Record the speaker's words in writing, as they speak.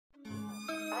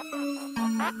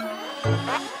Yo,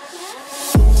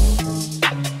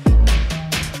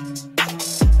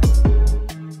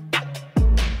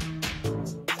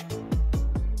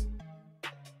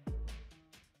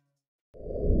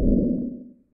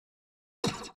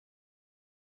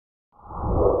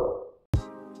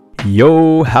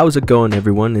 how's it going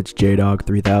everyone? It's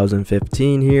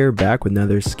JDog3015 here, back with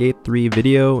another Skate 3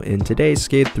 video. In today's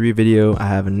Skate 3 video, I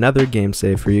have another game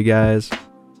save for you guys.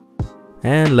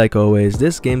 And like always,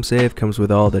 this game save comes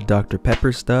with all the Dr.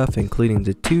 Pepper stuff, including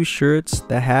the 2 shirts,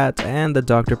 the hat, and the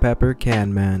Dr. Pepper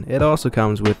can man. It also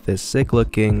comes with this sick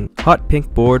looking hot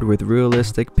pink board with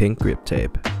realistic pink grip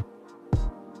tape.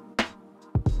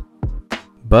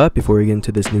 But before we get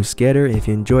into this new skater, if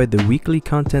you enjoyed the weekly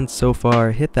content so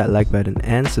far, hit that like button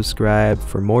and subscribe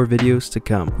for more videos to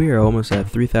come. We are almost at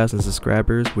 3,000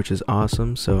 subscribers, which is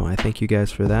awesome, so I thank you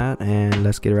guys for that, and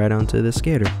let's get right on to the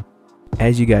skater.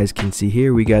 As you guys can see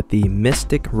here, we got the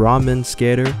Mystic Ramen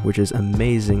skater, which is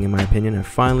amazing in my opinion. I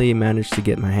finally managed to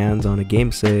get my hands on a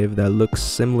game save that looks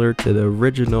similar to the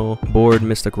original board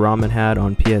Mystic Ramen had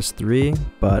on PS3,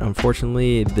 but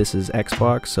unfortunately this is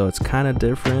Xbox, so it's kind of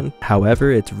different. However,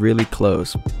 it's really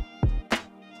close.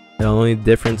 The only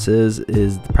difference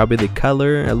is probably the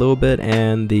color a little bit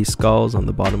and the skulls on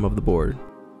the bottom of the board.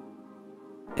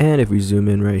 And if we zoom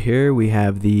in right here, we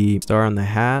have the star on the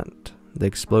hat, the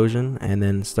explosion, and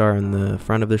then star on the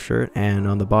front of the shirt, and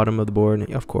on the bottom of the board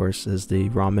of course is the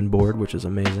ramen board, which is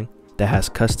amazing. That has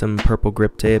custom purple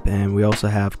grip tape, and we also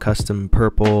have custom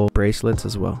purple bracelets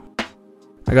as well.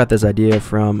 I got this idea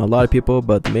from a lot of people,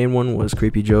 but the main one was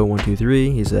Creepy Joe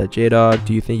 123. He said, "J-Dog,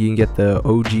 do you think you can get the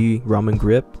OG ramen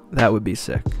grip? That would be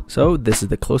sick." So this is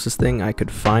the closest thing I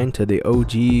could find to the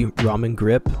OG ramen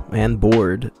grip and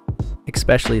board,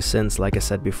 especially since, like I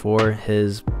said before,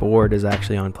 his board is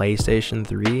actually on PlayStation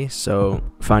 3, so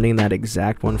finding that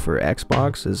exact one for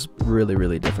Xbox is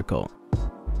really difficult.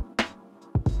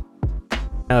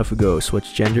 Now if we go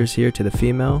switch genders here to the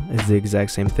female, it's the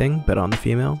exact same thing but on the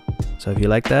female. So if you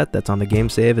like that, that's on the game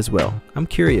save as well. I'm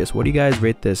curious, what do you guys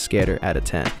rate this skater out of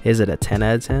 10? Is it a 10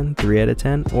 out of 10, 3 out of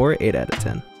 10, or 8 out of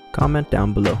 10? Comment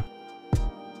down below.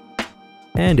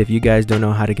 And if you guys don't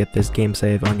know how to get this game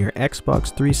save on your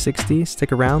Xbox 360,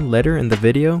 stick around later in the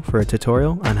video for a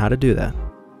tutorial on how to do that.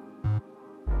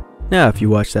 Now if you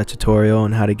watch that tutorial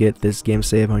on how to get this game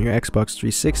save on your Xbox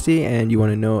 360 and you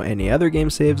want to know any other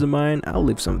game saves of mine, I'll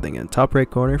leave something in the top right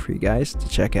corner for you guys to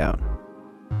check out.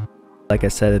 Like I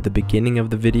said at the beginning of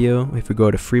the video, if we go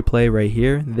to freeplay right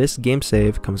here, this game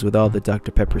save comes with all the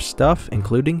Dr. Pepper stuff,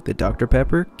 including the Dr.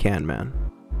 Pepper can man.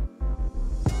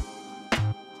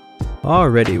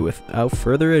 Alrighty, without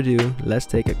further ado, let's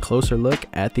take a closer look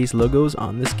at these logos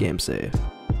on this game save.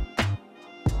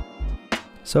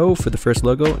 So for the first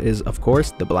logo is of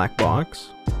course the black box.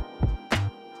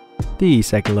 The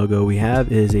second logo we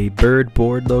have is a bird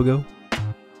board logo.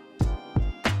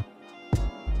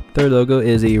 Third logo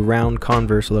is a round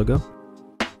Converse logo.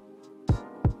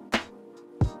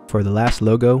 For the last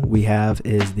logo we have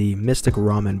is the Mystic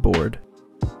Ramen board.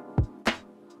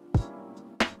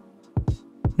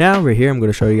 Now right here I'm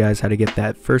going to show you guys how to get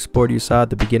that first board you saw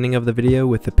at the beginning of the video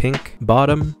with the pink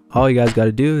bottom. All you guys got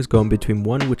to do is go in between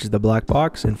 1, which is the black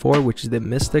box, and 4, which is the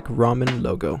Mystic Ramen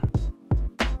logo.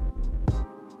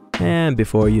 And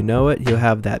before you know it, you'll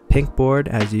have that pink board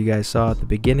as you guys saw at the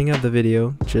beginning of the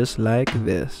video, just like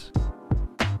this.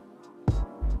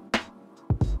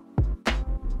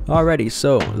 Alrighty,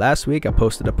 so last week I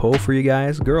posted a poll for you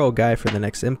guys, girl or guy for the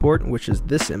next import, which is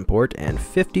this import, and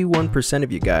 51%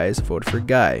 of you guys voted for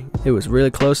guy. It was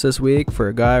really close this week for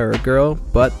a guy or a girl,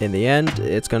 but in the end,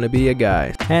 it's gonna be a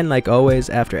guy. And like always,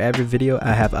 after every video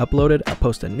I have uploaded, I'll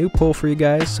post a new poll for you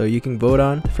guys so you can vote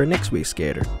on for next week's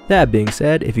skater. That being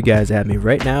said, if you guys add me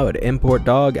right now at import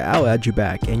dog, I'll add you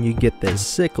back and you get this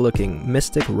sick looking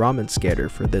Mystic Ramen skater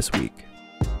for this week.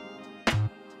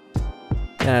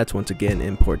 That's once again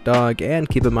import dog, and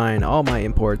keep in mind all my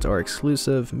imports are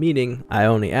exclusive, meaning I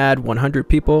only add 100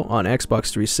 people on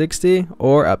Xbox 360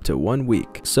 or up to 1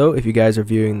 week. So if you guys are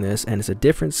viewing this and it's a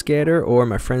different skater or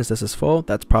my friends this is full,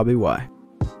 that's probably why.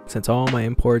 Since all my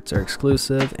imports are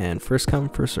exclusive and first come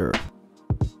first serve.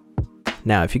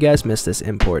 Now if you guys missed this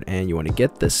import and you want to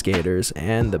get the skaters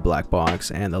and the black box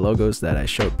and the logos that I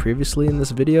showed previously in this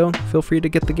video, feel free to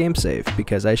get the game save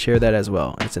because I share that as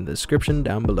well. It's in the description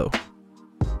down below.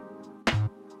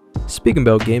 Speaking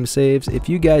about game saves, if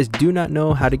you guys do not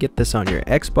know how to get this on your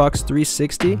Xbox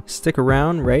 360, stick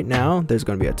around right now, there's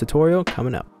going to be a tutorial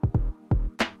coming up.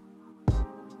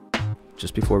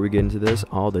 Just before we get into this,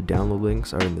 all the download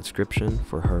links are in the description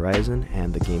for Horizon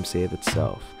and the game save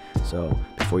itself. So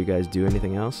before you guys do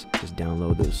anything else, just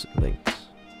download those links.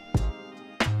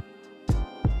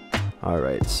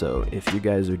 Alright, so if you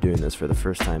guys are doing this for the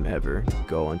first time ever,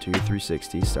 go onto your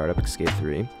 360, start up Skate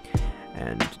 3,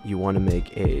 and you want to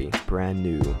make a brand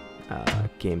new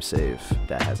game save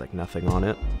that has like nothing on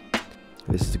it.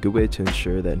 This is a good way to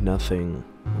ensure that nothing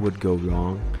would go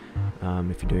wrong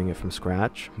if you're doing it from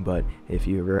scratch, but if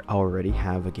you already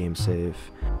have a game save,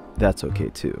 that's okay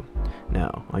too.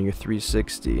 Now, on your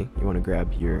 360, you want to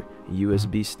grab your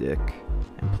USB stick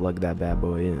and plug that bad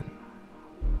boy in.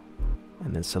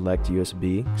 And then select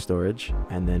USB storage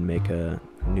and then make a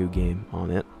new game on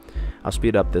it. I'll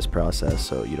speed up this process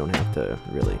so you don't have to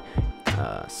really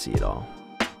see it all.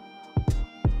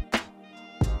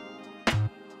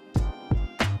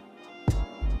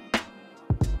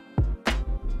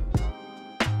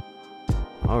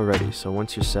 Alrighty, so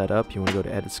once you're set up, you want to go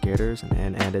to Edit Skaters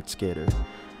and Edit Skater.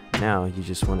 Now you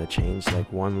just want to change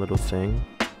like one little thing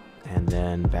and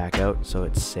then back out so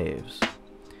it saves.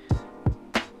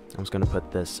 I'm just going to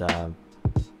put this a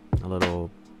little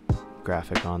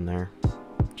graphic on there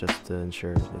just to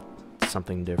ensure it's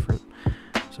something different.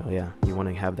 So yeah, you want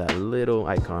to have that little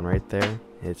icon right there.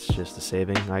 It's just a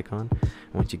saving icon.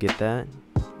 Once you get that,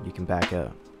 you can back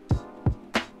out.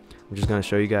 I'm just going to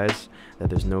show you guys that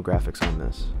there's no graphics on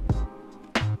this.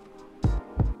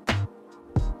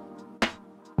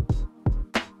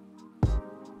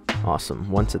 Awesome.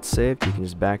 Once it's saved, you can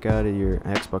just back out of your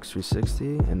Xbox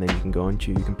 360 and then you can go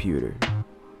into your computer.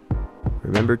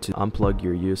 Remember to unplug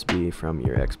your USB from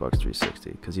your Xbox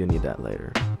 360 because you'll need that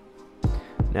later.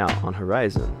 Now on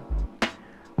Horizon,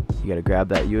 you got to grab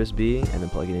that USB and then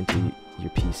plug it into your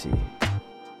PC.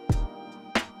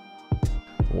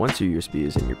 Once your USB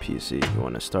is in your PC, you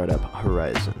want to start up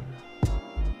Horizon.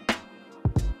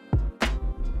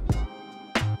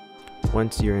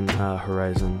 Once you're in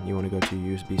Horizon, you want to go to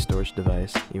your USB storage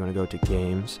device, you want to go to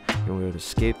Games, you want to go to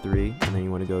Skate 3, and then you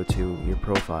want to go to your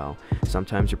profile.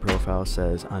 Sometimes your profile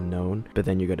says unknown, but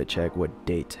then you got to check what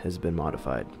date has been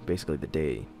modified, basically the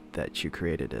day that you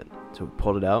created it. So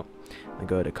pull it out, and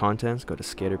go to Contents, go to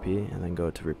Skaterdr, and then go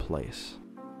to Replace.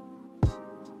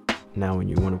 Now when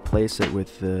you want to place it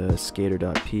with the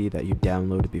Skaterdr that you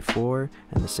downloaded before,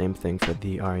 and the same thing for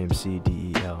the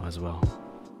RMCDEL as well.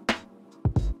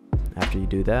 After you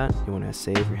do that, you want to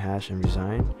save your hash and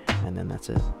resign, and then that's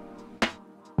it.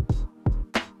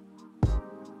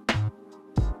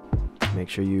 Make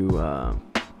sure you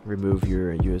remove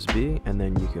your USB, and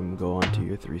then you can go on to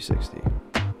your 360.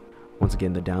 Once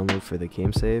again, the download for the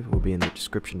game save will be in the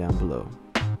description down below.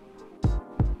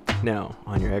 Now,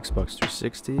 on your Xbox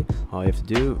 360, all you have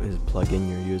to do is plug in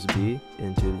your USB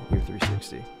into your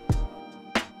 360.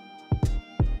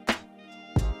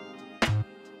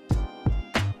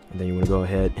 And then you want to go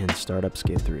ahead and start up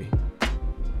Skate 3.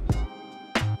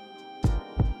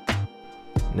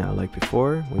 Now, like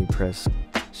before, when you press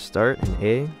Start and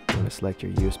A, you want to select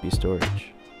your USB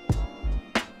storage.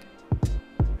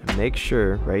 And make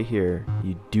sure, right here,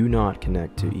 you do not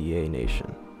connect to EA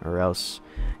Nation, or else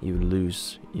you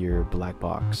lose your black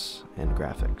box and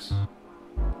graphics.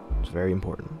 It's very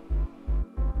important.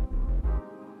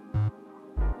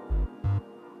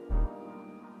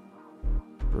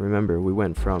 Remember, we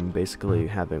went from basically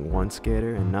having one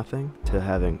skater and nothing to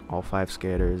having all 5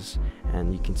 skaters,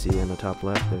 and you can see in the top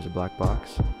left there's a black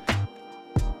box.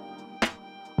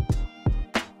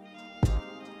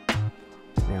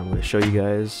 Now I'm going to show you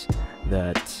guys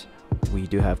that we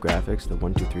do have graphics, the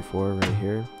 1, 2, 3, 4 right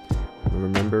here.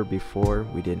 Remember before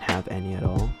we didn't have any at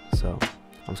all, so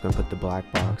I'm just going to put the black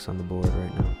box on the board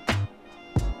right now.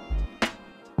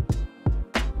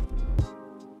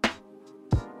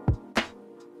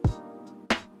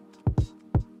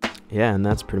 Yeah, and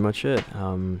that's pretty much it.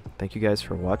 Thank you guys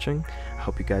for watching. I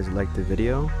hope you guys liked the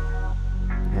video,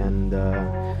 and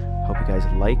hope you guys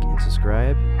like and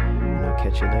subscribe, and I'll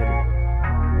catch you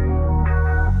later.